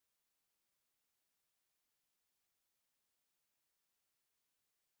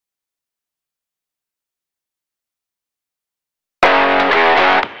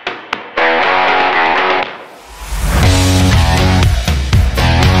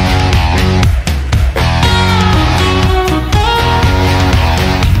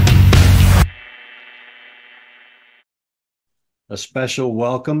A special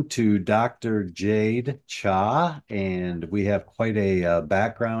welcome to Dr. Jade Chia, and we have quite a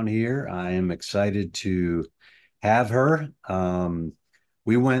background here. I am excited to have her.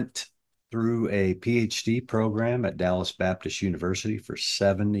 We went through a Ph.D. program at Dallas Baptist University for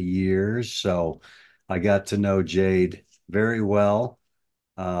 7 years, so I got to know Jade very well.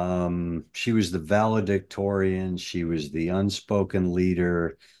 She was the valedictorian, she was the unspoken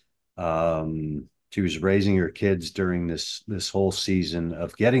leader. She was raising her kids during this whole season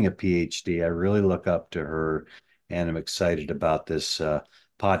of getting a PhD. I really look up to her, and I'm excited about this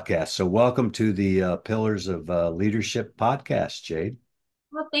podcast. So, welcome to the Pillars of Leadership podcast, Jade.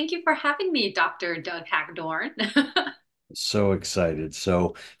 Well, thank you for having me, Dr. Doug Hagedorn. So excited.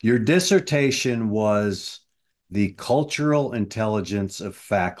 So, your dissertation was the cultural intelligence of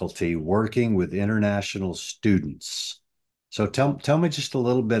faculty working with international students. So, tell me just a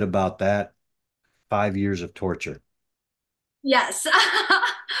little bit about that 5 years of torture. Yes.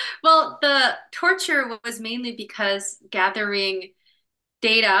 Well, the torture was mainly because gathering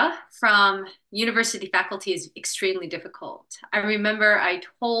data from university faculty is extremely difficult. I remember I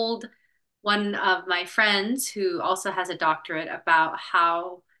told one of my friends who also has a doctorate about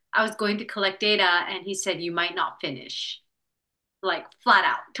how I was going to collect data, and he said, "You might not finish." Like flat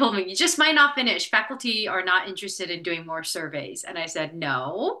out told me, "You just might not finish. Faculty are not interested in doing more surveys." And I said,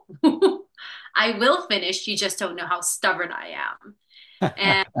 "No, I will finish. You just don't know how stubborn I am."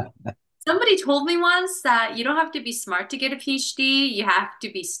 And somebody told me once that you don't have to be smart to get a PhD, you have to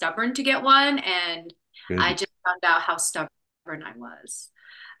be stubborn to get one. And I Good. just found out how stubborn I was.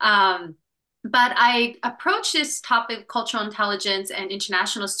 Um, but I approach this topic of cultural intelligence and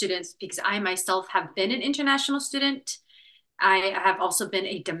international students because I myself have been an international student. I have also been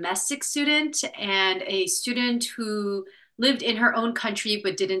a domestic student and a student who lived in her own country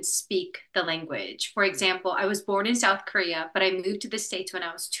but didn't speak the language. For example, I was born in South Korea, but I moved to the States when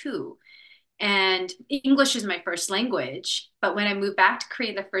I was 2. And English is my first language. But when I moved back to Korea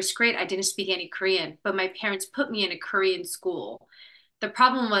in the first grade, I didn't speak any Korean, but my parents put me in a Korean school. The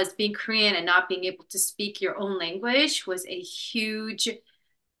problem was being Korean and not being able to speak your own language was a huge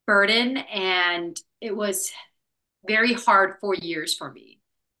burden, and it was very hard 4 years for me.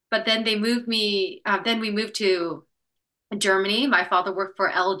 But then we moved to Germany. My father worked for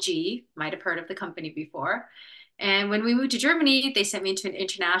LG, might have heard of the company before. And when we moved to Germany, they sent me into an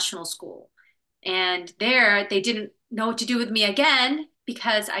international school. And there, they didn't know what to do with me again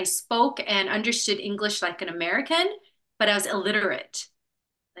because I spoke and understood English like an American, but I was illiterate.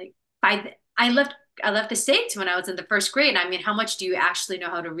 Like I left the States when I was in the first grade. I mean, how much do you actually know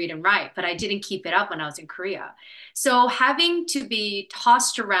how to read and write? But I didn't keep it up when I was in Korea. So having to be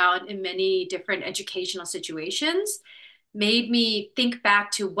tossed around in many different educational situations made me think back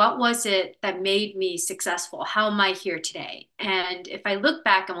to what was it that made me successful? How am I here today? And if I look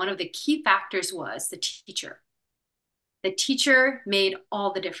back, and one of the key factors was the teacher. The teacher made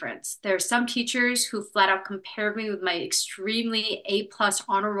all the difference. There are some teachers who flat out compared me with my extremely A plus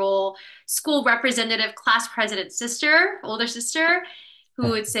honor roll school representative, class president sister, older sister,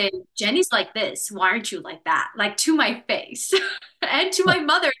 who would say, "Jenny's like this. Why aren't you like that?" Like to my face and to my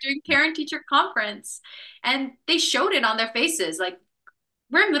mother during parent teacher conference. And they showed it on their faces. Like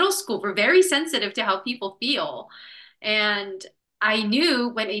we're in middle school, we're very sensitive to how people feel. And I knew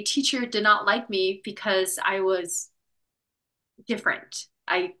when a teacher did not like me because I was different.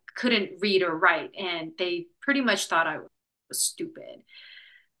 I couldn't read or write, and they pretty much thought I was stupid.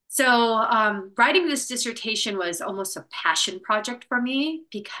 So, writing this dissertation was almost a passion project for me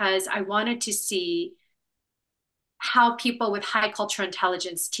because I wanted to see how people with high cultural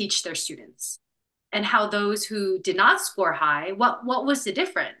intelligence teach their students and how those who did not score high, what was the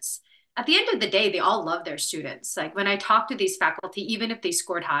difference? At the end of the day, they all love their students. Like when I talked to these faculty, even if they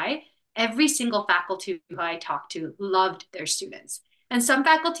scored high, every single faculty who I talked to loved their students. And some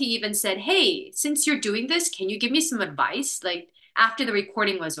faculty even said, "Hey, since you're doing this, can you give me some advice?" Like after the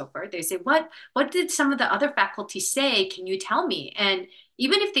recording was over, they say, what did some of the other faculty say? Can you tell me?" And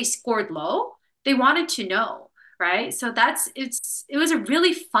even if they scored low, they wanted to know, right? So it was a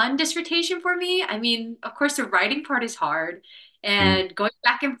really fun dissertation for me. I mean, of course, the writing part is hard Mm. and going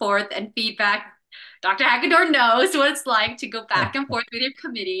back and forth and feedback. Dr. Hagedorn knows what it's like to go back and forth with your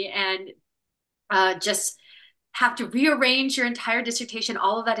committee and just have to rearrange your entire dissertation.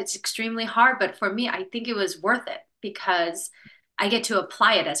 All of that, it's extremely hard. But for me, I think it was worth it because I get to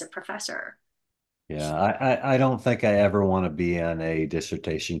apply it as a professor. Yeah, I don't think I ever want to be on a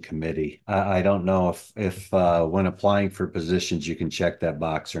dissertation committee. I don't know if when applying for positions you can check that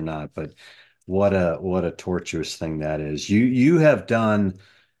box or not, but what a torturous thing that is. You have done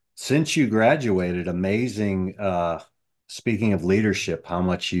since you graduated amazing speaking of leadership, how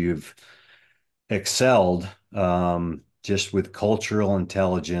much you've excelled just with cultural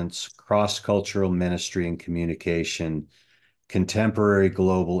intelligence, cross-cultural ministry and communication, contemporary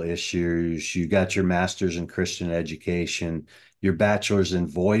global issues. You got your master's in Christian education, your bachelor's in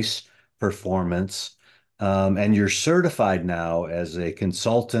voice performance, and you're certified now as a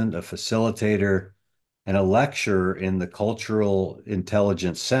consultant, a facilitator, and a lecturer in the Cultural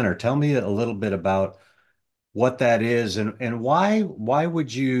Intelligence Center. Tell me a little bit about what that is and why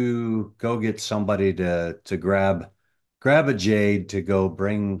would you go get somebody to grab a Jade to go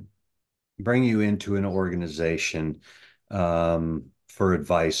bring you into an organization for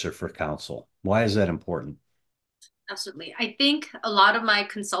advice or for counsel? Why is that important? Absolutely. I think a lot of my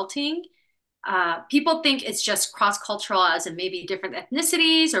consulting, people think it's just cross-cultural as in maybe different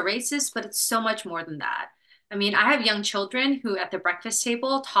ethnicities or races, but it's so much more than that. I mean, I have young children who at the breakfast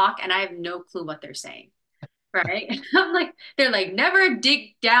table talk and I have no clue what they're saying, right? I'm like, they're like, never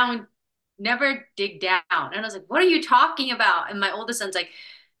dig down. And I was like, what are you talking about? And my oldest son's like,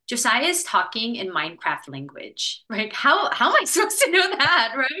 Josiah is talking in Minecraft language, right? How am I supposed to know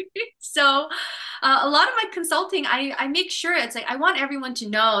that, right? So, a lot of my consulting, I make sure it's like I want everyone to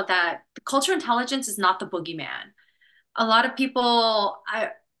know that the cultural intelligence is not the boogeyman. A lot of people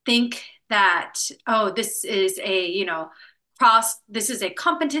I think that, oh, this is a, this is a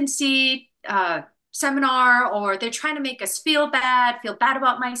competency seminar, or they're trying to make us feel bad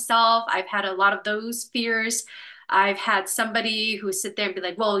about myself. I've had a lot of those fears. I've had somebody who sit there and be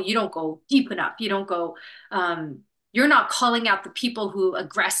like, well, you don't go deep enough. You don't go, you're not calling out the people who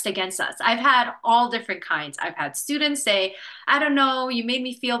aggressed against us. I've had all different kinds. I've had students say, I don't know, you made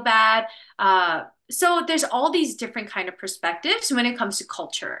me feel bad. So there's all these different kind of perspectives when it comes to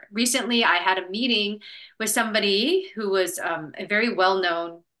culture. Recently, I had a meeting with somebody who was a very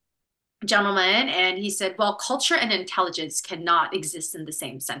well-known gentleman, and he said, well, culture and intelligence cannot exist in the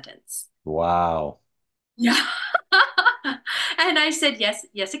same sentence. Wow. Yeah. And I said, yes,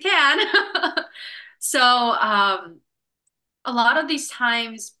 yes, it can. So a lot of these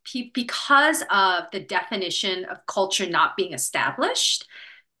times, because of the definition of culture not being established,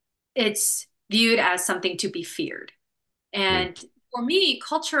 it's viewed as something to be feared. Mm. And for me,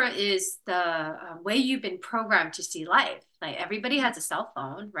 culture is the way you've been programmed to see life. Like everybody has a cell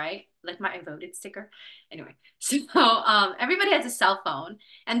phone, right? Like my I voted sticker. Anyway, so everybody has a cell phone.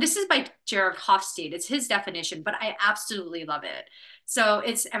 And this is by Jared Hofstede. It's his definition, but I absolutely love it. So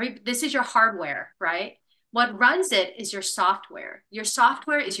this is your hardware, right? What runs it is your software. Your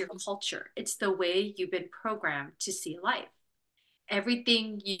software is your culture. It's the way you've been programmed to see life.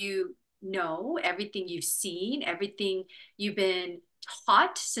 Everything you know, everything you've seen, everything you've been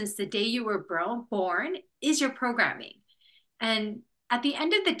taught since the day you were born is your programming. And at the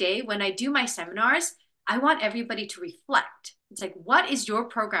end of the day, when I do my seminars, I want everybody to reflect. It's like, what is your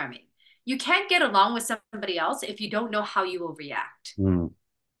programming? You can't get along with somebody else if you don't know how you will react. Mm.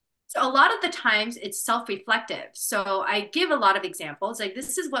 So a lot of the times it's self-reflective. So I give a lot of examples like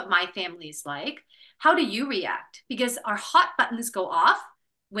this is what my family is like. How do you react? Because our hot buttons go off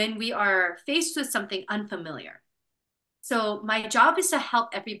when we are faced with something unfamiliar. So my job is to help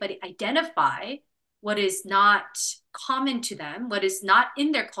everybody identify what is not common to them, what is not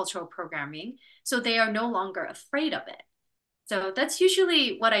in their cultural programming, so they are no longer afraid of it. So that's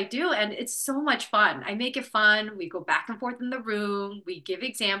usually what I do, and it's so much fun. I make it fun. We go back and forth in the room. We give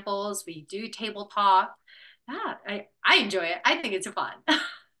examples. We do table talk. Yeah, I enjoy it. I think it's fun.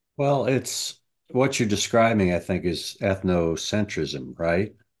 Well, it's what you're describing, I think, is ethnocentrism,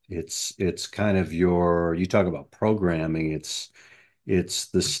 right? It's kind of you talk about programming, it's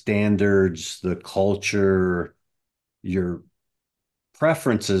the standards, the culture, your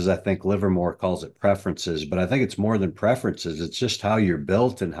preferences. I think Livermore calls it preferences, but I think it's more than preferences. It's just how you're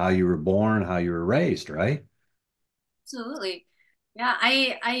built and how you were born, how you were raised, right? Absolutely. Yeah,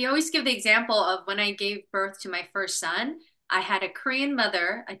 I always give the example of when I gave birth to my first son, I had a Korean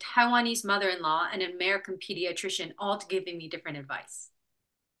mother, a Taiwanese mother-in-law, and an American pediatrician all giving me different advice,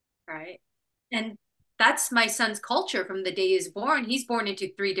 right? And that's my son's culture from the day he's born. He's born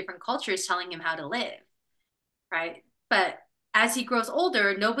into three different cultures telling him how to live, right? But as he grows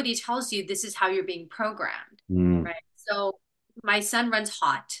older, nobody tells you this is how you're being programmed, Mm. right? So my son runs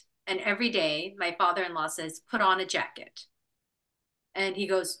hot, and every day my father-in-law says, put on a jacket. And he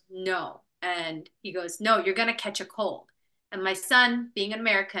goes, no. And he goes, no, you're going to catch a cold. And my son, being an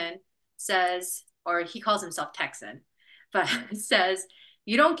American, says, or he calls himself Texan, but says,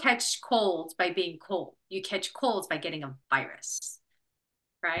 you don't catch colds by being cold. You catch colds by getting a virus.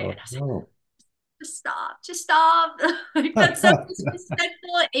 Right. And Oh, I was like, oh. just stop. Like, that's so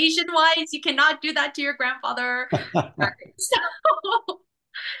disrespectful. Asian wise, you cannot do that to your grandfather. Right? So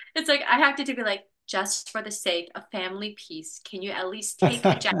it's like I have to be like, just for the sake of family peace, can you at least take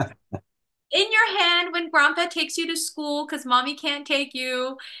a jacket in your hand when grandpa takes you to school because mommy can't take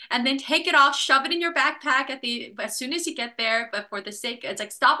you, and then take it off, shove it in your backpack as soon as you get there. But for the sake, it's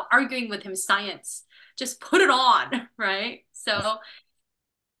like stop arguing with him science. Just put it on, right? So Well,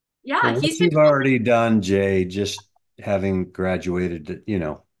 yeah, what he's been you've already done, Jay, just having graduated,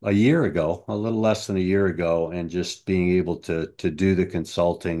 a year ago, a little less than a year ago, and just being able to do the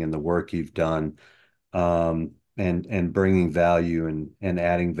consulting and the work you've done, and bringing value and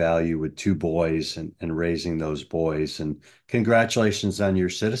adding value with two boys and raising those boys. And congratulations on your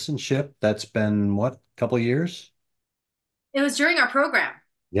citizenship. That's been what, a couple of years? it was during our program.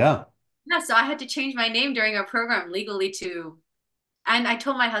 Yeah. Yeah, so I had to change my name during our program legally to, and I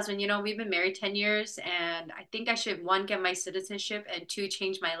told my husband, we've been married 10 years and I think I should, one, get my citizenship and two,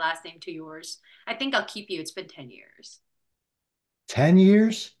 change my last name to yours. I think I'll keep you. It's been 10 years. 10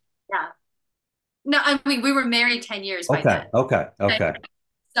 years? Yeah. No, I mean, we were married 10 years by Okay. then. Okay. Okay. Okay.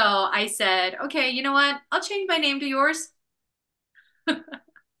 So I said, okay, you know what? I'll change my name to yours.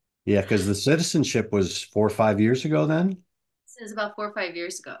 Yeah, because the citizenship was 4 or 5 years ago then. This is about 4 or 5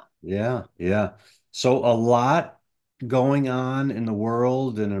 years ago. Yeah, yeah. So a lot going on in the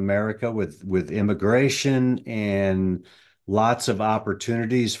world in America with immigration and lots of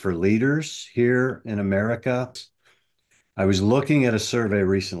opportunities for leaders here in America. I was looking at a survey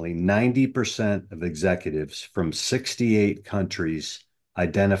recently. 90% of executives from 68 countries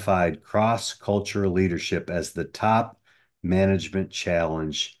identified cross-cultural leadership as the top management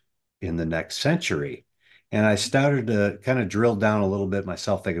challenge in the next century. And I started to kind of drill down a little bit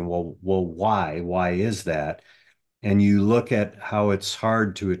myself, thinking, well, why? Why is that? And you look at how it's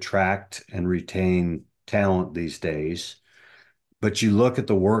hard to attract and retain talent these days, but you look at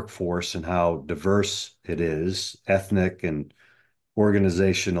the workforce and how diverse it is, ethnic and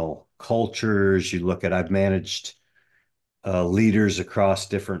organizational cultures. You look at, I've managed leaders across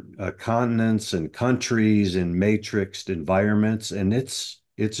different continents and countries in matrixed environments, and it's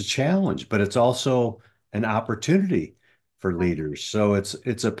a challenge, but it's also an opportunity for leaders. So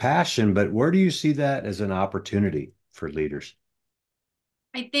it's a passion, but where do you see that as an opportunity for leaders?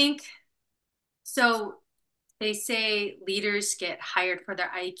 I think so. They say leaders get hired for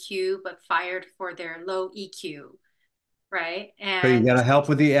their IQ, but fired for their low EQ, right? So you got And to help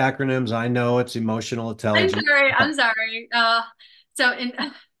with the acronyms. I know it's emotional I'm intelligence. sorry, I'm sorry. So in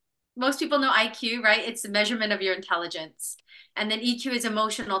most people know IQ, right? It's the measurement of your intelligence. And then EQ is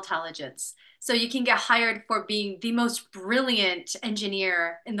emotional intelligence. So you can get hired for being the most brilliant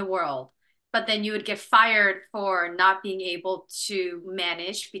engineer in the world, but then you would get fired for not being able to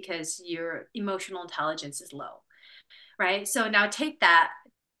manage because your emotional intelligence is low, right? So now take that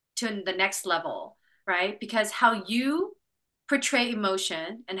to the next level, right? Because how you portray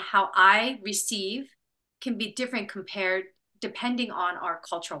emotion and how I receive can be different compared depending on our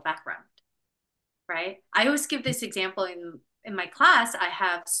cultural background, right? I always give this example in my class. I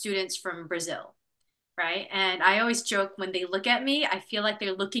have students from Brazil, right? And I always joke when they look at me, I feel like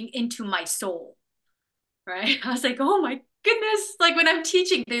they're looking into my soul, right? I was like, oh my goodness. Like when I'm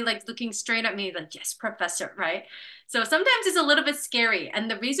teaching, they're like looking straight at me, like, yes, professor, right? So sometimes it's a little bit scary. And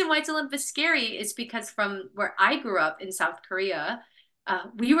the reason why it's a little bit scary is because from where I grew up in South Korea,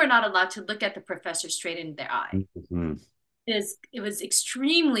 we were not allowed to look at the professor straight in their eye. Mhm. It was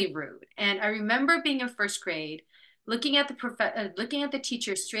extremely rude. And I remember being in first grade, looking at the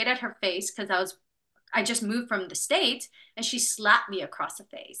teacher straight at her face because I just moved from the States, and she slapped me across the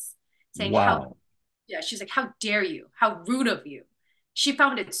face, saying, how Wow. yeah, she's like, how dare you? How rude of you. She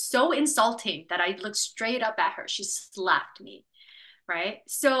found it so insulting that I looked straight up at her. She slapped me, right?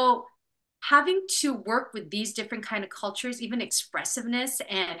 So having to work with these different kind of cultures, even expressiveness,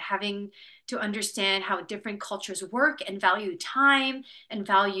 and having to understand how different cultures work and value time and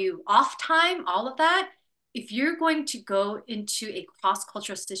value off time, all of that. If you're going to go into a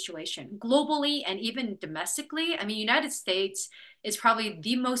cross-cultural situation globally and even domestically, I mean, United States is probably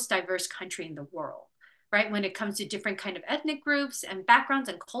the most diverse country in the world, right? When it comes to different kind of ethnic groups and backgrounds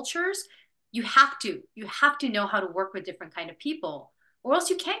and cultures, you have to know how to work with different kind of people, or else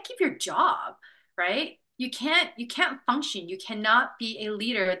you can't keep your job, right? You can't function. You cannot be a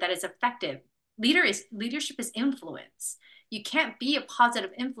leader that is effective. Leadership is influence. You can't be a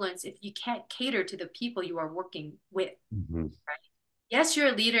positive influence if you can't cater to the people you are working with. Mhm. Yes, you're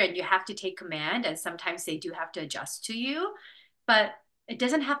a leader and you have to take command, and sometimes they do have to adjust to you, but it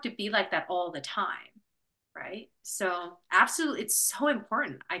doesn't have to be like that all the time. right? So absolutely, it's so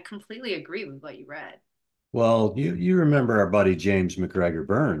important. I completely agree with what you read. Well, you remember our buddy James McGregor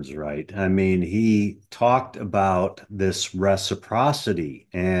Burns, right? I mean, he talked about this reciprocity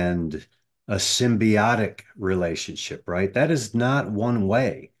and a symbiotic relationship, right? That is not one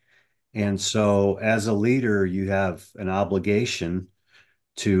way. And so, as a leader, you have an obligation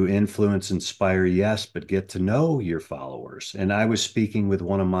to influence, inspire, yes, but get to know your followers. And I was speaking with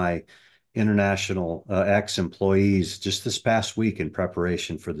one of my international ex-employees just this past week in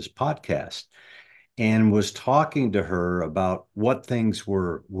preparation for this podcast and was talking to her about what things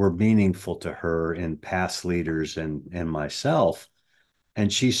were meaningful to her in past leaders and myself.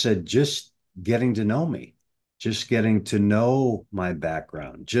 And she said, just getting to know me, just getting to know my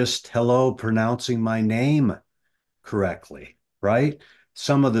background, just hello, pronouncing my name correctly, right?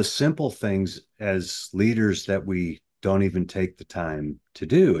 Some of the simple things as leaders that we don't even take the time to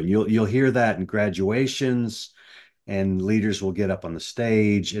do. And you'll hear that in graduations, and leaders will get up on the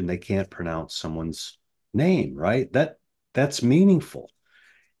stage and they can't pronounce someone's name, right? That's meaningful.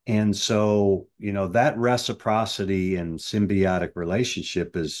 And so, that reciprocity and symbiotic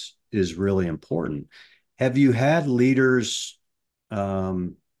relationship is really important. Have you had leaders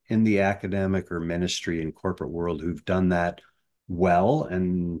in the academic or ministry and corporate world who've done that well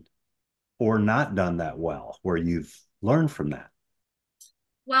and or not done that well, where you've learned from that?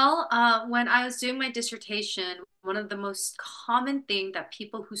 Well, when I was doing my dissertation, one of the most common thing that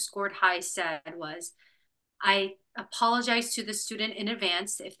people who scored high said was, I apologize to the student in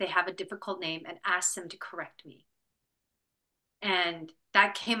advance if they have a difficult name and ask them to correct me. And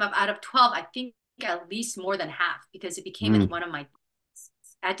that came up out of 12, I think at least more than half, because it became in Mm, one of my, it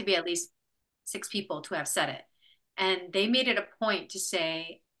had to be at least 6 people to have said it. And they made it a point to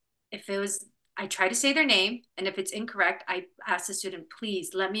say, if it was, I try to say their name, and if it's incorrect, I ask the student,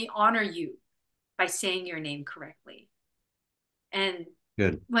 please let me honor you by saying your name correctly. And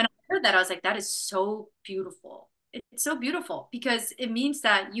good. when I heard that, I was like, that is so beautiful. It's so beautiful because it means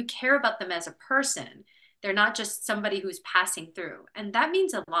that you care about them as a person. They're not just somebody who's passing through. And that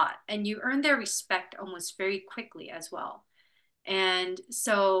means a lot. And you earn their respect almost very quickly as well. And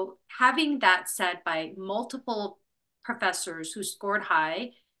so having that said by multiple professors who scored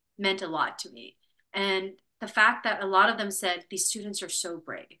high meant a lot to me. And the fact that a lot of them said these students are so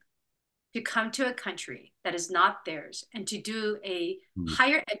brave to come to a country that is not theirs and to do a Mm.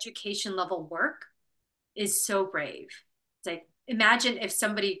 higher education level work is so brave. It's like, imagine if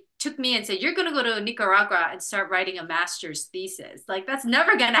somebody took me and said, you're going to go to Nicaragua and start writing a master's thesis. Like, that's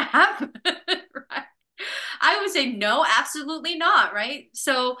never going to happen. Right? I would say, no, absolutely not. Right.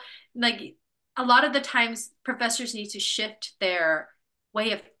 So, like, a lot of the times, professors need to shift their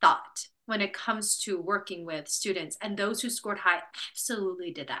way of thought when it comes to working with students. And those who scored high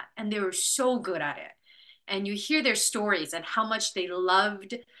absolutely did that. And they were so good at it. And you hear their stories and how much they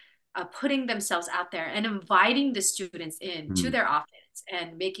loved putting themselves out there and inviting the students in to Mm. their office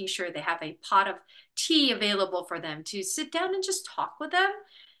and making sure they have a pot of tea available for them to sit down and just talk with them.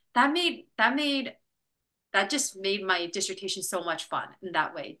 That just made my dissertation so much fun in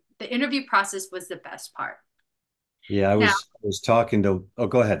that way. The interview process was the best part. Yeah, I Now, was talking to, oh,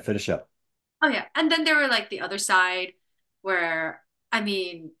 go ahead, finish up. oh yeah. And then there were like the other side where, I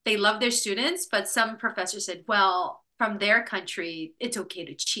mean, they love their students, but some professors said, well, from their country, it's okay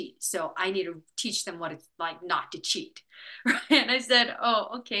to cheat. So I need to teach them what it's like not to cheat. Right. And I said,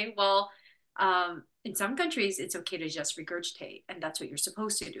 oh, okay, well, in some countries, it's okay to just regurgitate, and that's what you're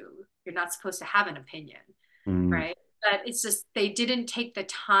supposed to do. You're not supposed to have an opinion, Mm, right? But it's just they didn't take the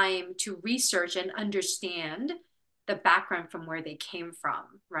time to research and understand the background from where they came from,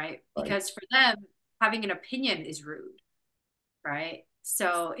 right? right. Because for them, having an opinion is rude, right?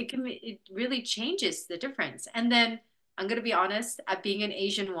 So it really changes the difference. And then I'm gonna be honest, at being an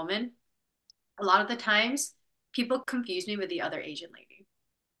Asian woman, a lot of the times people confuse me with the other Asian lady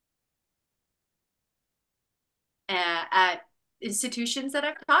at institutions that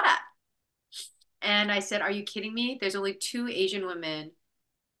I've taught at. And I said, are you kidding me? There's only two Asian women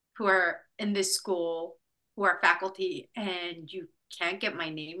who are in this school who are faculty, and you can't get my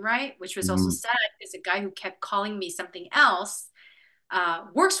name right, which was also Mm. sad because the guy who kept calling me something else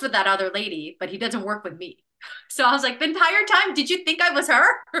works for that other lady, but he doesn't work with me. So I was like, the entire time, did you think I was her?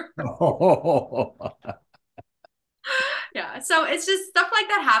 Yeah. So it's just stuff like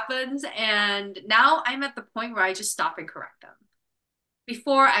that happens. And now I'm at the point where I just stop and correct them.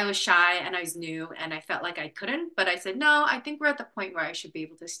 Before I was shy and I was new and I felt like I couldn't, but I said, no, I think we're at the point where I should be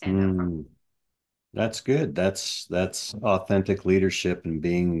able to stand up for Mm. That's good. That's authentic leadership and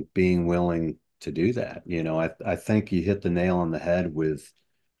being willing to do that. I think you hit the nail on the head with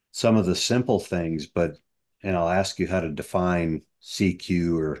some of the simple things, but and I'll ask you how to define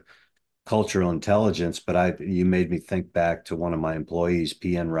CQ or cultural intelligence, but you made me think back to one of my employees,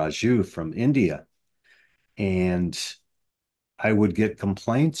 PN Raju from India. And I would get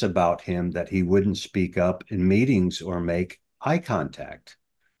complaints about him that he wouldn't speak up in meetings or make eye contact.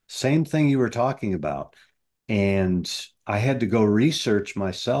 Same thing you were talking about. And I had to go research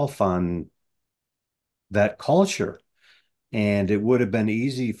myself on that culture. And it would have been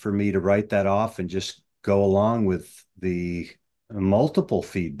easy for me to write that off and just go along with the multiple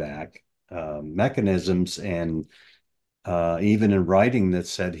feedback mechanisms, and even in writing that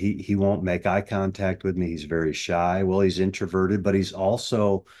said he won't make eye contact with me. He's very shy. Well, he's introverted, but he's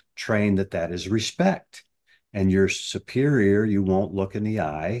also trained that that is respect. And your superior, you won't look in the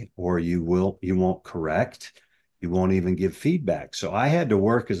eye, or you won't correct. You won't even give feedback. So I had to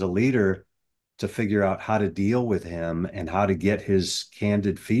work as a leader to figure out how to deal with him and how to get his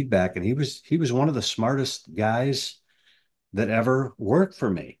candid feedback. And he was one of the smartest guys that ever worked for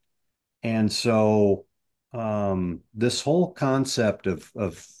me. And so this whole concept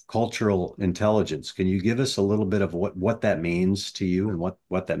of cultural intelligence, can you give us a little bit of what that means to you, and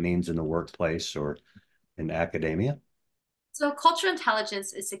what that means in the workplace or in academia? So, cultural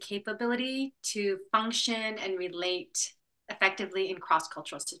intelligence is the capability to function and relate effectively in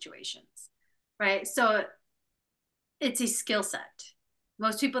cross-cultural situations, right? So, it's a skill set.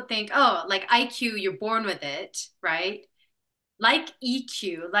 Most people think, oh, like IQ, you're born with it, right? Like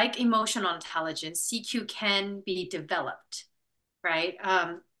EQ, like emotional intelligence, CQ can be developed, right?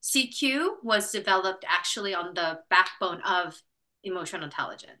 CQ was developed actually on the backbone of emotional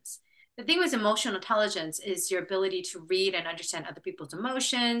intelligence. The thing with emotional intelligence is your ability to read and understand other people's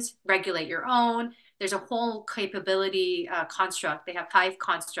emotions, regulate your own. There's a whole capability construct. They have 5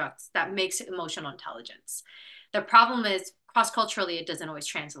 constructs that makes emotional intelligence. The problem is cross-culturally, it doesn't always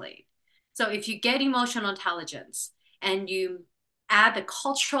translate. So if you get emotional intelligence and you add the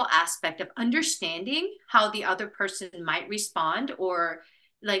cultural aspect of understanding how the other person might respond, or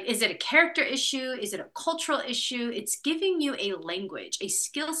like, is it a character issue? Is it a cultural issue? It's giving you a language, a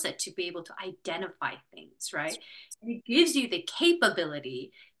skill set to be able to identify things, right? And it gives you the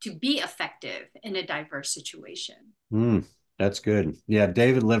capability to be effective in a diverse situation. Mm, that's good. Yeah,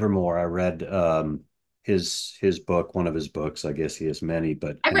 David Livermore, I read his book, one of his books. I guess he has many,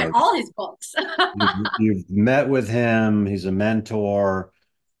 but I I read know all his books. you've met with him. He's a mentor.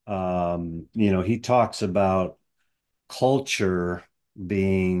 He talks about culture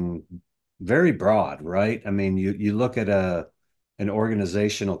being very broad, right? I mean, you look at an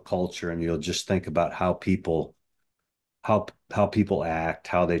organizational culture and you'll just think about how people act,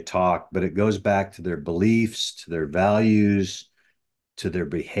 how they talk, but it goes back to their beliefs, to their values, to their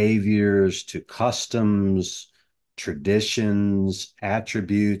behaviors, to customs, traditions,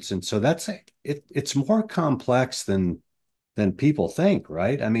 attributes. And so it's more complex than people think,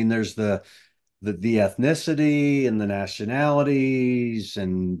 right? I mean, there's the ethnicity and the nationalities,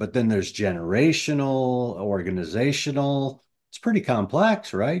 and but then there's generational, organizational. It's pretty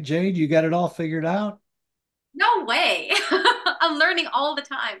complex, right, Jade? You got it all figured out? No way. I'm learning all the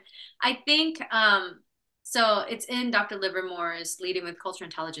time. I think so it's in Dr. Livermore's Leading with Cultural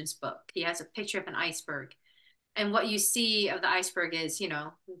Intelligence book. He has a picture of an iceberg. And what you see of the iceberg is,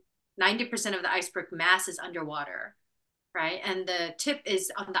 90% of the iceberg mass is underwater, right? And the tip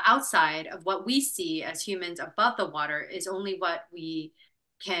is on the outside of what we see as humans above the water is only what we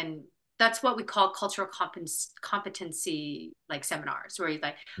can. That's what we call cultural competency like seminars, where you're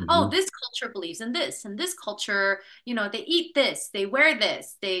like, oh, Mm-hmm. this culture believes in this, and this culture, they eat this, they wear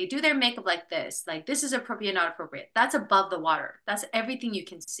this, they do their makeup like this is appropriate, not appropriate. That's above the water. That's everything you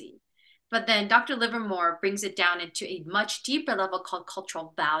can see. But then Dr. Livermore brings it down into a much deeper level called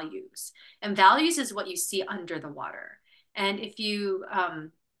cultural values. And values is what you see under the water. And if you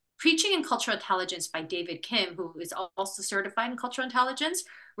Preaching in Cultural Intelligence by David Kim, who is also certified in cultural intelligence,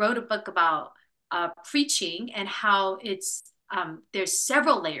 wrote a book about preaching and how there's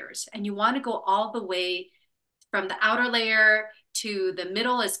several layers, and you want to go all the way from the outer layer to the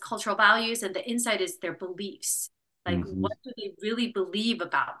middle is cultural values, and the inside is their beliefs. Like, Mm-hmm. what do they really believe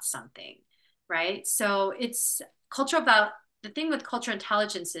about something, right? So it's cultural about the thing with cultural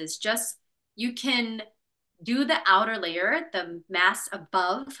intelligence is just you can do the outer layer, the mass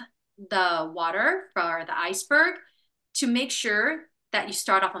above the water for the iceberg, to make sure that you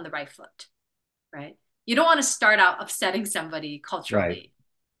start off on the right foot, right? You don't want to start out upsetting somebody Right. culturally.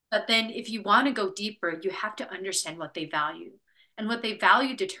 But then if you want to go deeper, you have to understand what they value. And what they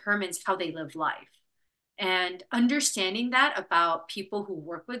value determines how they live life. And understanding that about people who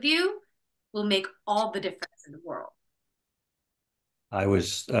work with you will make all the difference in the world. I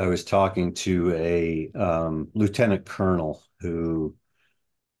was talking to a lieutenant colonel who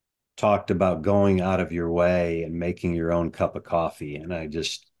talked about going out of your way and making your own cup of coffee. And I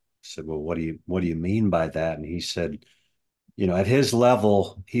just said, "Well, what do you mean by that?" And he said, at his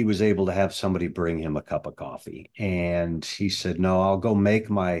level, he was able to have somebody bring him a cup of coffee. And he said, "No, I'll go make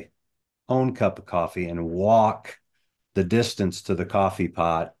my own cup of coffee and walk the distance to the coffee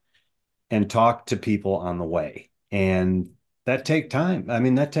pot and talk to people on the way." And that take time. I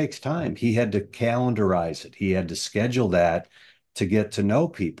mean, that takes time. He had to calendarize it. He had to schedule that to get to know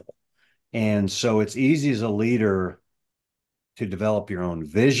people. And so it's easy as a leader to develop your own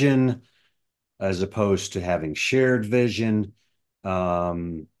vision as opposed to having shared vision,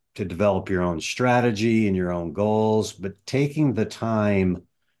 to develop your own strategy and your own goals, but taking the time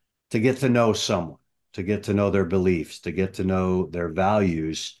to get to know someone, to get to know their beliefs, to get to know their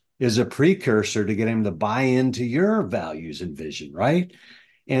values is a precursor to getting them to buy into your values and vision, right?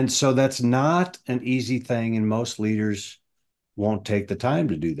 And so that's not an easy thing, and most leaders won't take the time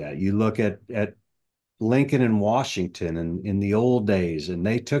to do that. You look at Lincoln and Washington and in the old days, and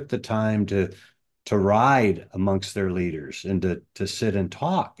they took the time to ride amongst their leaders and to sit and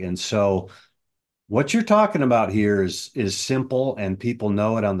talk. And so what you're talking about here is simple and people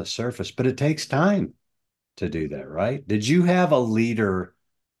know it on the surface, but it takes time to do that, right? Did you have a leader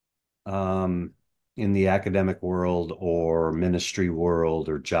um, in the academic world or ministry world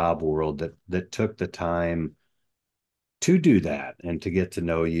or job world that took the time to do that and to get to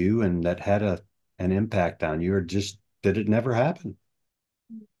know you and that had an impact on you, or just did it never happen?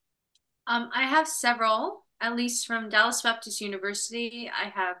 I have several, at least from Dallas Baptist University. I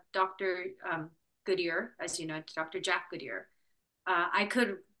have Dr. Goodyear, as you know, Dr. Jack Goodyear. I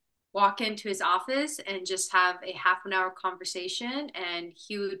could walk into his office and just have a half an hour conversation, and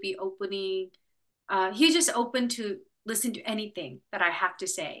he would be he was just open to listen to anything that I have to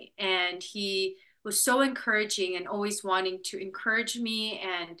say. And he was so encouraging and always wanting to encourage me.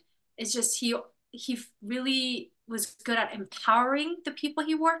 And it's just, he really was good at empowering the people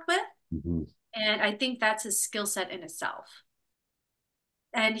he worked with. Mm-hmm. And I think that's a skill set in itself.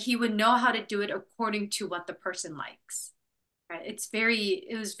 And he would know how to do it according to what the person likes. Right?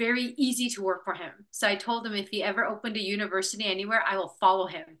 It was very easy to work for him. So I told him if he ever opened a university anywhere, I will follow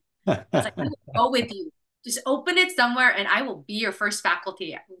him. I was like, I will go with you. Just open it somewhere and I will be your first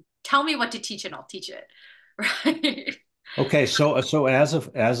faculty. Tell me what to teach and I'll teach it. Right. Okay, so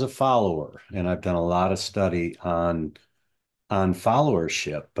as a follower, and I've done a lot of study on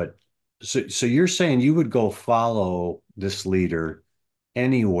followership, but so you're saying you would go follow this leader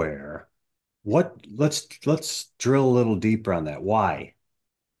anywhere. What let's drill a little deeper on that. Why?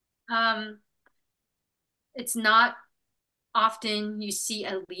 Um, it's not often you see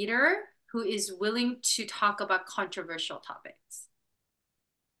a leader who is willing to talk about controversial topics.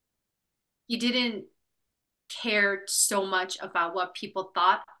 He didn't care so much about what people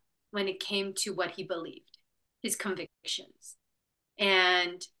thought when it came to what he believed, his convictions.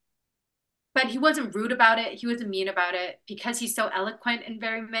 And but he wasn't rude about it. He wasn't mean about it because he's so eloquent in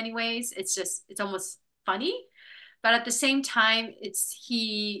very many ways. It's almost funny. But at the same time,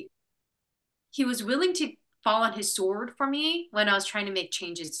 he was willing to fall on his sword for me when I was trying to make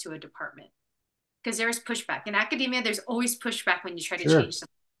changes to a department. Because there's pushback. In academia, there's always pushback when you try to Sure. change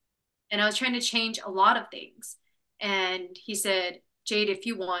something. And I was trying to change a lot of things. And he said, Jade, if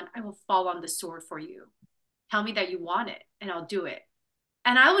you want, I will fall on the sword for you. Tell me that you want it, and I'll do it.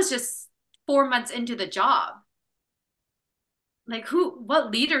 And I was just 4 months into the job. Like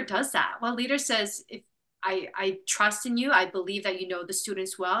what leader does that? What leader says, if I trust in you, I believe that you know the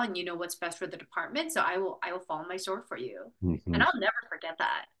students well and you know what's best for the department. So I will fall on my sword for you. Mm-hmm. And I'll never forget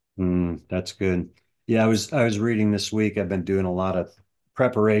that. That's good. Yeah, I was reading this week. I've been doing a lot of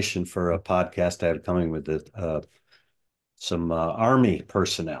preparation for a podcast I have coming with some Army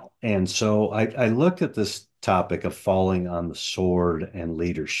personnel, and so I looked at this topic of falling on the sword and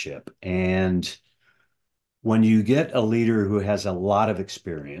leadership. And when you get a leader who has a lot of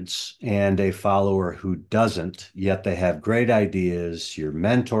experience and a follower who doesn't, yet they have great ideas, you're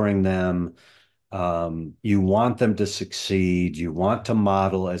mentoring them, you want them to succeed, you want to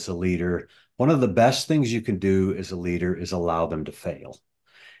model as a leader. One of the best things you can do as a leader is allow them to fail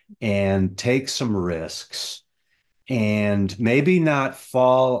and take some risks and maybe not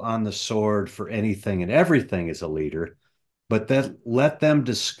fall on the sword for anything and everything as a leader, but then let them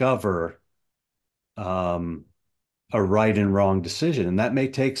discover um, a right and wrong decision. And that may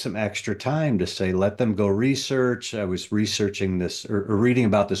take some extra time to say, let them go research. I was researching this or reading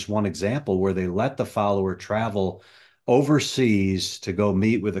about this one example where they let the follower travel overseas to go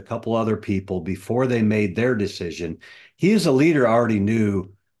meet with a couple other people before they made their decision. He, as a leader, already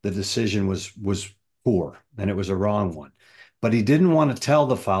knew the decision was poor and it was a wrong one. But he didn't want to tell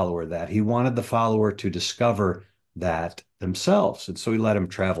the follower that. He wanted the follower to discover that themselves. And so he let him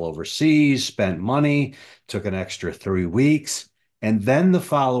travel overseas, spent money, took an extra 3 weeks. And then the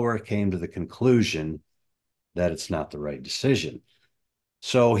follower came to the conclusion that it's not the right decision.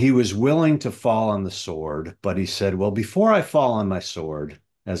 So he was willing to fall on the sword, but he said, well, before I fall on my sword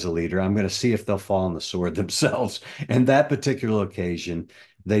as a leader, I'm going to see if they'll fall on the sword themselves. And that particular occasion,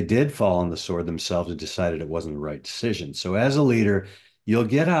 they did fall on the sword themselves and decided it wasn't the right decision. So as a leader, you'll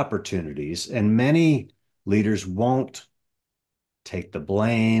get opportunities, and many leaders won't take the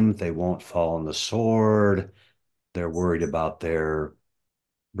blame. They won't fall on the sword. They're worried about their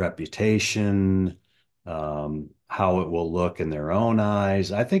reputation, how it will look in their own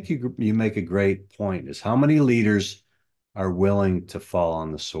eyes. I think you make a great point, is how many leaders are willing to fall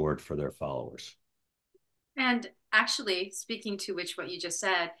on the sword for their followers. And actually, speaking to which what you just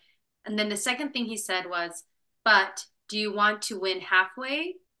said, and then the second thing he said was, but do you want to win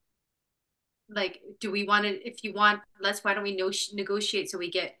halfway? Like, do we want to, if you want, why don't we negotiate so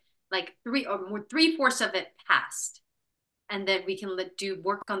we get like three-fourths of it passed? And then we can do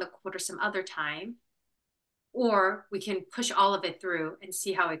work on the quarter some other time, or we can push all of it through and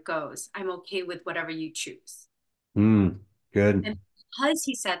see how it goes. I'm okay with whatever you choose. Good. And because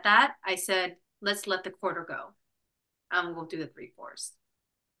he said that, I said, let's let the quarter go. We'll do the three-fourths.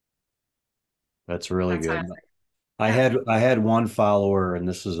 That's really That's how good. yeah. I had one follower, and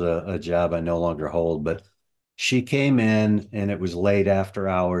this is a job I no longer hold, but she came in and it was late after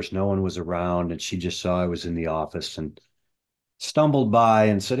hours. No one was around, and she just saw I was in the office and stumbled by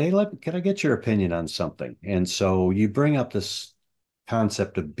and said, hey, can I get your opinion on something? And so you bring up this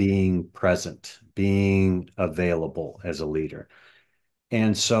concept of being present, being available as a leader.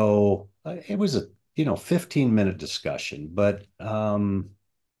 And so it was a 15-minute discussion, but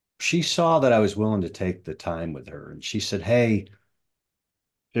she saw that I was willing to take the time with her. And she said, hey,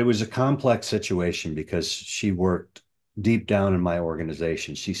 it was a complex situation because she worked deep down in my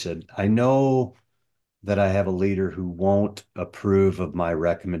organization. She said, I know that I have a leader who won't approve of my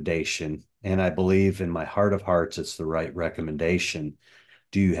recommendation. And I believe in my heart of hearts, it's the right recommendation.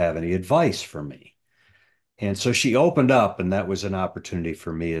 Do you have any advice for me? And so she opened up, and that was an opportunity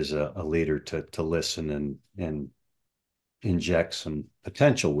for me as a leader to listen and inject some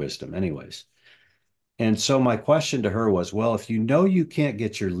potential wisdom, anyways. And so my question to her was, well, if you know you can't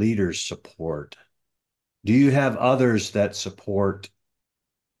get your leader's support, do you have others that support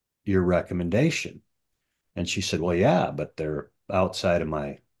your recommendation? And she said, well, yeah, but they're outside of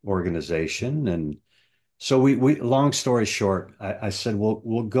my organization. And so we long story short, I said, well,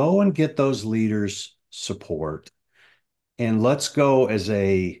 we'll go and get those leaders' support, and let's go as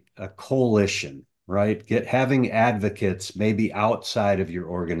a coalition, right? Having advocates maybe outside of your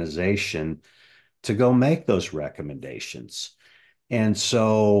organization to go make those recommendations. And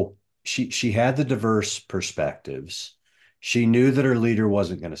so she had the diverse perspectives. She knew that her leader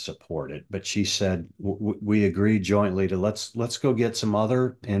wasn't going to support it, but she said we agreed jointly to let's go get some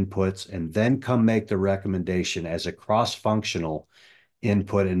other inputs and then come make the recommendation as a cross-functional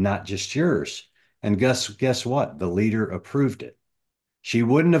input and not just yours. And guess what? The leader approved it. She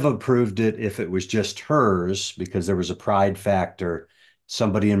wouldn't have approved it if it was just hers because there was a pride factor,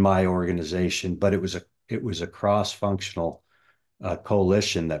 somebody in my organization, but it was a cross-functional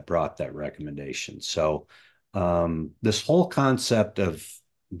coalition that brought that recommendation. So this whole concept of,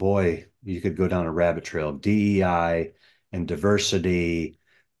 boy, you could go down a rabbit trail of DEI and diversity,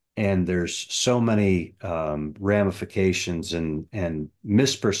 and there's so many ramifications and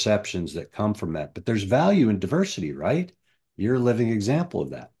misperceptions that come from that. But there's value in diversity, right? You're a living example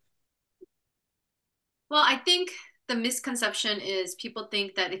of that. Well, I think the misconception is people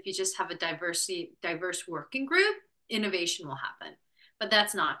think that if you just have a diverse working group, innovation will happen. But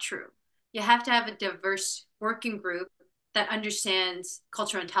that's not true. You have to have a diverse working group that understands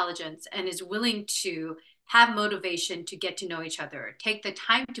cultural intelligence and is willing to have motivation to get to know each other, take the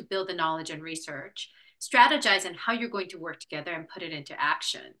time to build the knowledge and research, strategize on how you're going to work together and put it into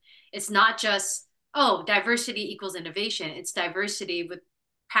action. It's not just, oh, diversity equals innovation. It's diversity with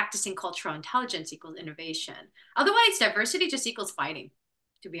practicing cultural intelligence equals innovation. Otherwise, diversity just equals fighting,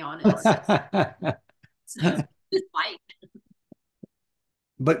 to be honest. Just fight.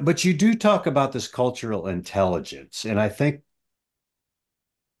 But you do talk about this cultural intelligence, and I think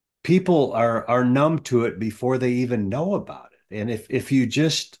people are numb to it before they even know about it. And if you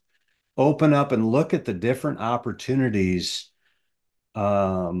just open up and look at the different opportunities,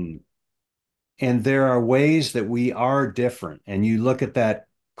 um, and there are ways that we are different. And you look at that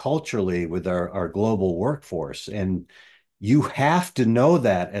culturally with our global workforce, and you have to know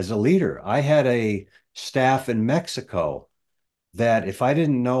that as a leader. I had a staff in Mexico that if I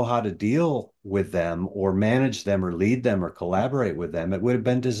didn't know how to deal with them or manage them or lead them or collaborate with them, it would have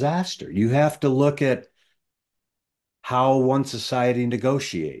been disaster. You have to look at how one society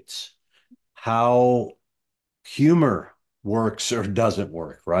negotiates, how humor works or doesn't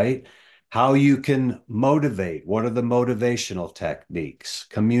work, right? How you can motivate. What are the motivational techniques,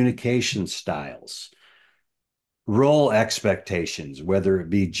 communication styles, role expectations, whether it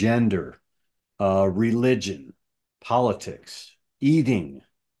be gender, religion, politics, eating,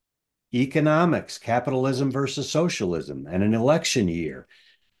 economics, capitalism versus socialism, and an election year.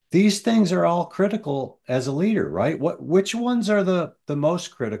 These things are all critical as a leader, right? Which ones are the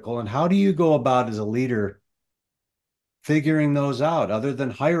most critical, and how do you go about as a leader figuring those out other than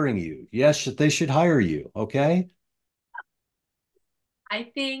hiring you? Yes, they should hire you, okay? I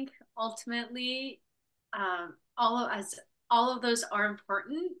think ultimately, all of those are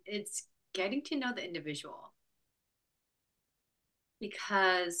important. It's getting to know the individual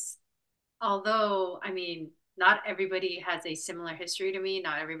because although, I mean, not everybody has a similar history to me.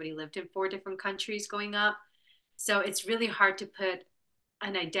 Not everybody lived in four different countries growing up. So it's really hard to put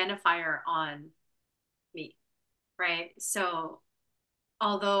an identifier on me, right? So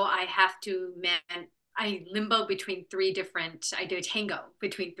although I have to I limbo between I do a tango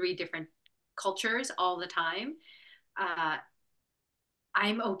between three different cultures all the time. Uh,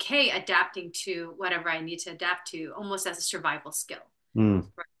 I'm okay adapting to whatever I need to adapt to almost as a survival skill. Mm,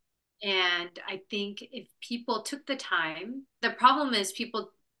 And I think if people took the time, the problem is humans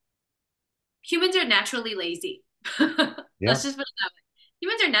are naturally lazy. yeah. Let's just put it that way.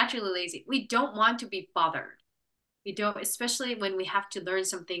 Humans are naturally lazy. We don't want to be bothered. We don't, especially when we have to learn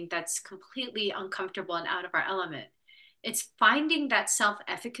something that's completely uncomfortable and out of our element. It's finding that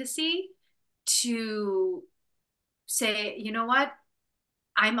self-efficacy to say, you know what,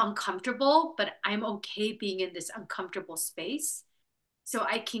 I'm uncomfortable, but I'm okay being in this uncomfortable space. So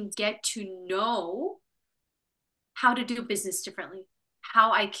I can get to know how to do business differently,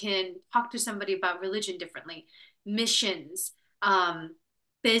 how I can talk to somebody about religion differently, missions,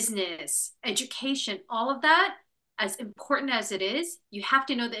 business, education, all of that, as important as it is, you have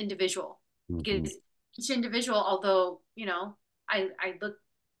to know the individual Mhm. because each individual, although, I look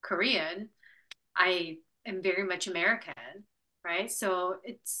Korean, I am very much American, right? So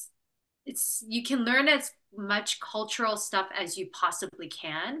you can learn as much cultural stuff as you possibly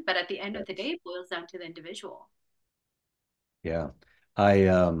can, but at the end of the day, it boils down to the individual. Yeah.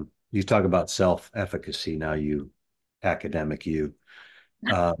 You talk about self-efficacy now, you academic you.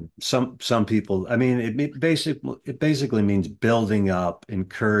 Some people, I mean, it basically means building up,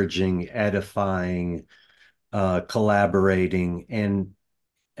 encouraging, edifying, collaborating. And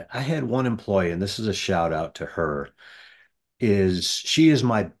I had one employee, and this is a shout out to her, she is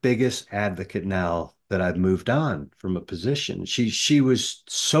my biggest advocate now that I've moved on from a position. She was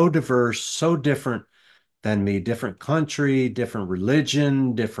so diverse, so different than me, different country, different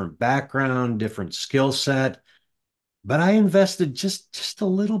religion, different background, different skill set. But I invested just a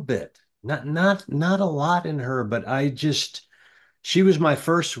little bit, not a lot in her, but she was my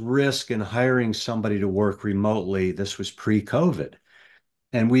first risk in hiring somebody to work remotely. This was pre-COVID,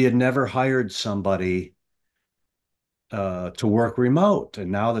 and we had never hired somebody to work remote,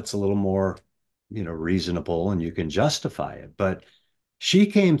 and now that's a little more, reasonable, and you can justify it. But she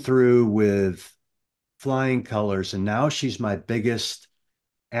came through with flying colors, and now she's my biggest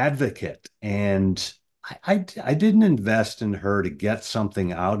advocate. And I didn't invest in her to get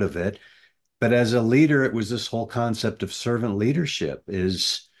something out of it. But as a leader, it was this whole concept of servant leadership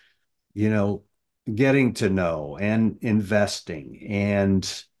is, you know, getting to know and investing.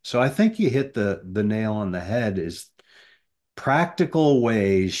 And so I think you hit the nail on the head is practical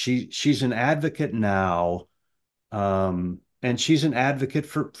ways. She's an advocate now. And she's an advocate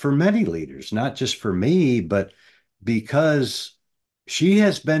for many leaders, not just for me, but because she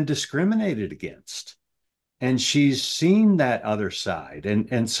has been discriminated against and she's seen that other side,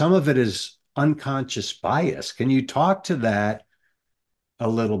 and some of it is unconscious bias. Can you talk to that a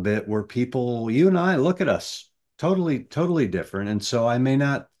little bit where people, you and I, look at us totally different, and so I may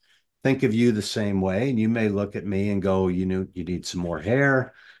not think of you the same way, and you may look at me and go, you need some more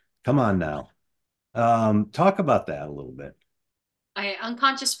hair. Come on now. Talk about that a little bit.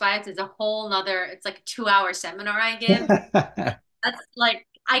 Unconscious bias is a whole nother, it's like a 2 hour seminar I give. That's like,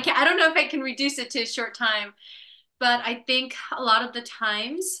 I don't know if I can reduce it to a short time, but I think a lot of the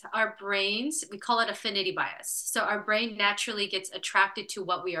times our brains, we call it affinity bias. So our brain naturally gets attracted to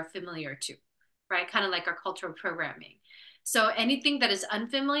what we are familiar to. right? Kind of like our cultural programming. So anything that is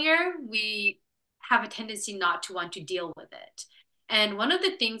unfamiliar, we have a tendency not to want to deal with it. And one of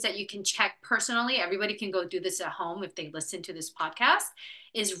the things that you can check personally, everybody can go do this at home if they listen to this podcast,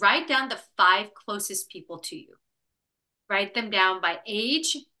 is write down the 5 closest people to you. Write them down by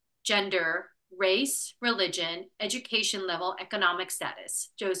age, gender, race, religion, education level, economic status.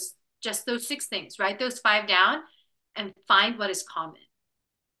 Just those 6 things. Write those 5 down and find what is common,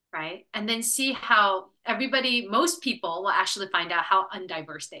 right? And then see how everybody, most people will actually find out how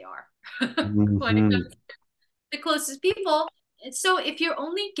undiverse they are when it Mhm. comes to the closest people. And so if you're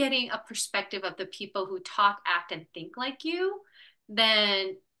only getting a perspective of the people who talk, act, and think like you,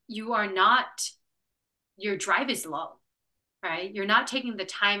 then you are not, your drive is low, right? You're not taking the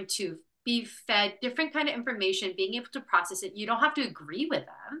time to be fed different kind of information, being able to process it. You don't have to agree with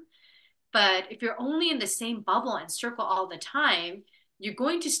them. But if you're only in the same bubble and circle all the time, you're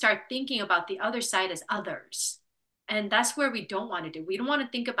going to start thinking about the other side as others. And that's where we don't want to do. We don't want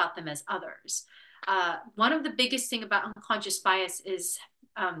to think about them as others. One of the biggest thing about unconscious bias is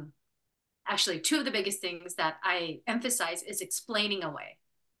actually 2 of the biggest things that I emphasize is explaining away.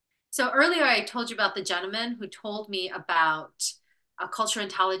 So earlier I told you about the gentleman who told me about cultural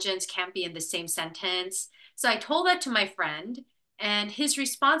intelligence can't be in the same sentence. So I told that to my friend, and his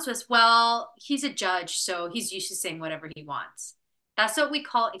response was, well, he's a judge, so he's used to saying whatever he wants. That's what we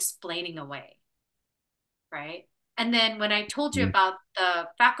call explaining away, right? And then when I told you about the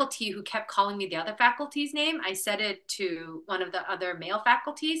faculty who kept calling me the other faculty's name, I said it to one of the other male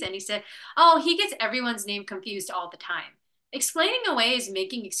faculties, and he said, oh, he gets everyone's name confused all the time. Explaining away is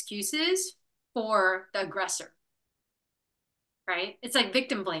making excuses for the aggressor, right? It's like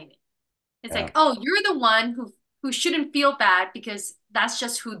victim blaming. It's Yeah. like, oh, you're the one who shouldn't feel bad because that's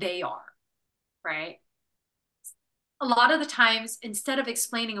just who they are, right? A lot of the times, instead of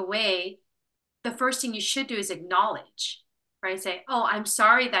explaining away, the first thing you should do is acknowledge, right? Say, oh, I'm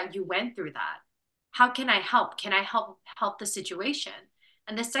sorry that you went through that. How can I help? Can I help the situation?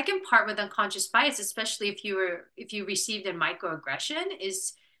 And the second part with unconscious bias, especially if you received a microaggression,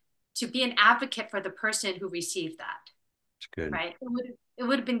 is to be an advocate for the person who received that, It's good. right? It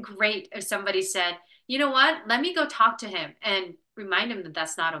would have been great if somebody said, you know what, let me go talk to him and remind him that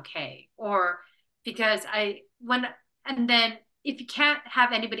that's not okay. Or because and then if you can't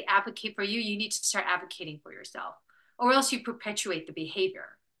have anybody advocate for you, you need to start advocating for yourself, or else you perpetuate the behavior,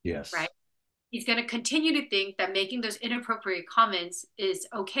 right? Yes. He's going to continue to think that making those inappropriate comments is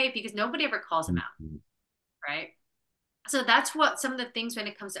okay because nobody ever calls him out, Mhm. right? So that's what some of the things when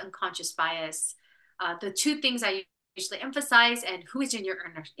it comes to unconscious bias, the 2 things I usually emphasize, and who is in your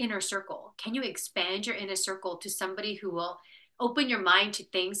inner circle. Can you expand your inner circle to somebody who will open your mind to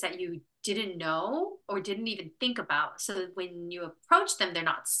things that you didn't know or didn't even think about, so that when you approach them, they're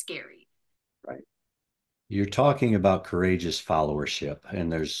not scary. Right. You're talking about courageous followership,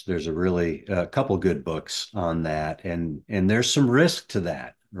 and there's a really a couple good books on that, and there's some risk to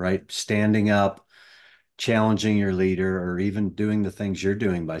that, right? Standing up, challenging your leader, or even doing the things you're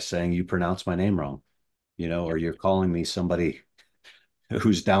doing by saying you pronounce my name wrong, or Yep. you're calling me somebody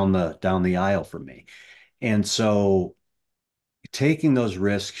who's down the aisle from me. And so taking those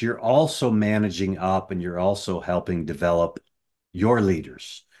risks, you're also managing up and you're also helping develop your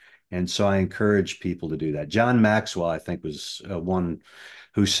leaders. And so I encourage people to do that. John Maxwell, I think, was one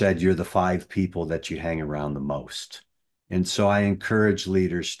who said, you're the 5 people that you hang around the most. And so I encourage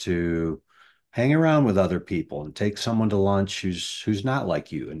leaders to hang around with other people and take someone to lunch who's not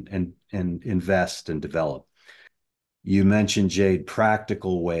like you, and invest and develop. You mentioned, Jade,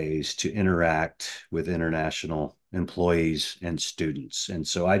 practical ways to interact with international employees and students. And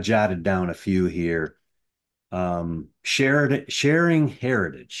so I jotted down a few here. Sharing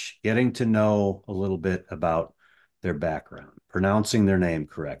heritage, getting to know a little bit about their background, pronouncing their name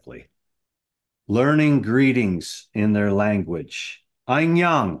correctly, learning greetings in their language.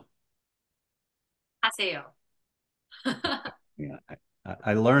 Anyang. Haseo. Yeah,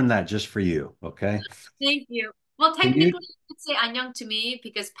 I learned that just for you. Okay. Thank you. Well, Can technically, you? you could say Anyang to me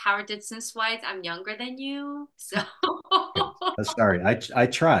because power distance wise, I'm younger than you. So Sorry, I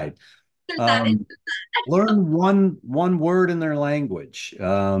tried. there's that. Um, Learn one word in their language.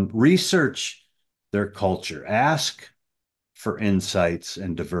 Research their culture. Ask for insights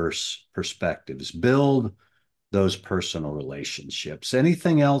and diverse perspectives. Build those personal relationships.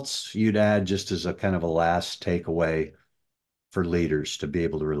 Anything else you'd add just as a kind of a last takeaway for leaders to be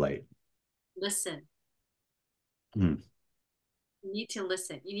able to relate? Listen. Hmm. You need to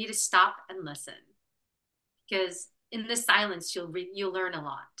listen. You need to stop and listen because in the silence you'll learn a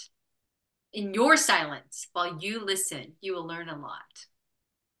lot. In your silence, while you listen, you will learn a lot.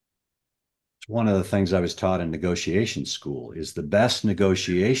 one of the things I was taught in negotiation school is the best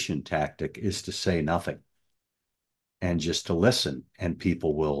negotiation tactic is to say nothing and just to listen, and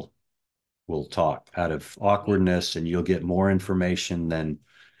people will talk out of awkwardness, and you'll get more information than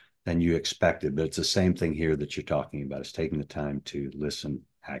you expected. But it's the same thing here that you're talking about, is taking the time to listen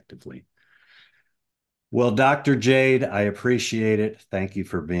actively. Well, Dr. Jade, I appreciate it. Thank you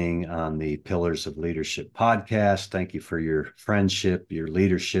for being on the Pillars of Leadership podcast. Thank you for your friendship, your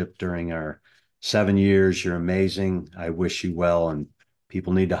leadership during our 7 years. You're amazing. I wish you well, and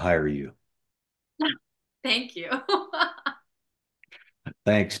people need to hire you. Thank you.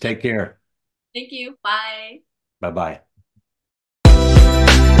 Thanks. Take care. Thank you. Bye. Bye bye.